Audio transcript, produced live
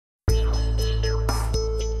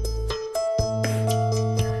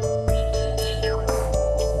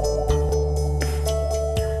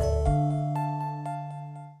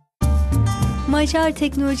Macar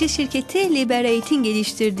teknoloji şirketi Liberate'in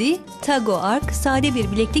geliştirdiği Tago Arc, sade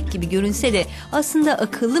bir bileklik gibi görünse de aslında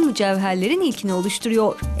akıllı mücevherlerin ilkini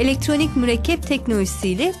oluşturuyor. Elektronik mürekkep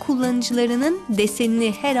teknolojisiyle kullanıcılarının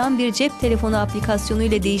desenini her an bir cep telefonu aplikasyonu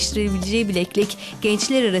ile değiştirebileceği bileklik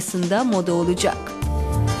gençler arasında moda olacak.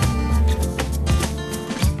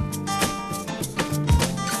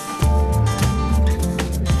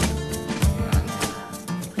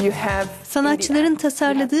 Sanatçıların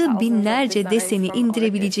tasarladığı binlerce deseni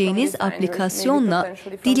indirebileceğiniz aplikasyonla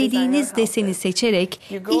dilediğiniz deseni seçerek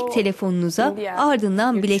ilk telefonunuza,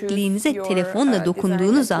 ardından bilekliğinize telefonla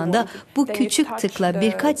dokunduğunuz anda bu küçük tıkla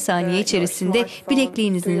birkaç saniye içerisinde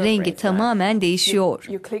bilekliğinizin rengi tamamen değişiyor.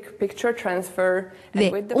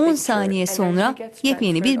 Ve 10 saniye sonra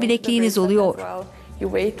yepyeni bir bilekliğiniz oluyor.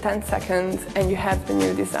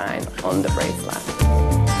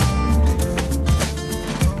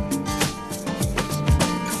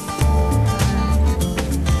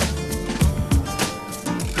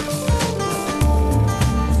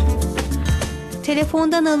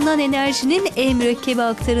 Telefondan alınan enerjinin mürekkebe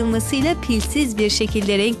aktarılmasıyla pilsiz bir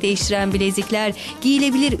şekilde renk değiştiren bilezikler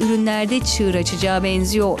giyilebilir ürünlerde çığır açacağı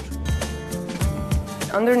benziyor.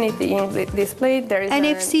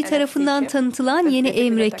 NFC tarafından tanıtılan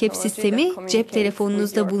yeni mürekkep sistemi, cep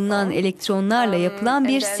telefonunuzda bulunan elektronlarla yapılan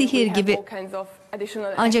bir sihir gibi.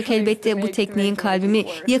 Ancak elbette bu tekniğin kalbimi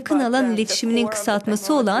yakın alan iletişiminin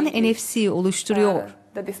kısaltması olan NFC oluşturuyor.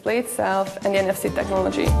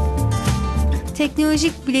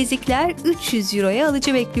 Teknolojik bilezikler 300 euroya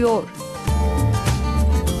alıcı bekliyor.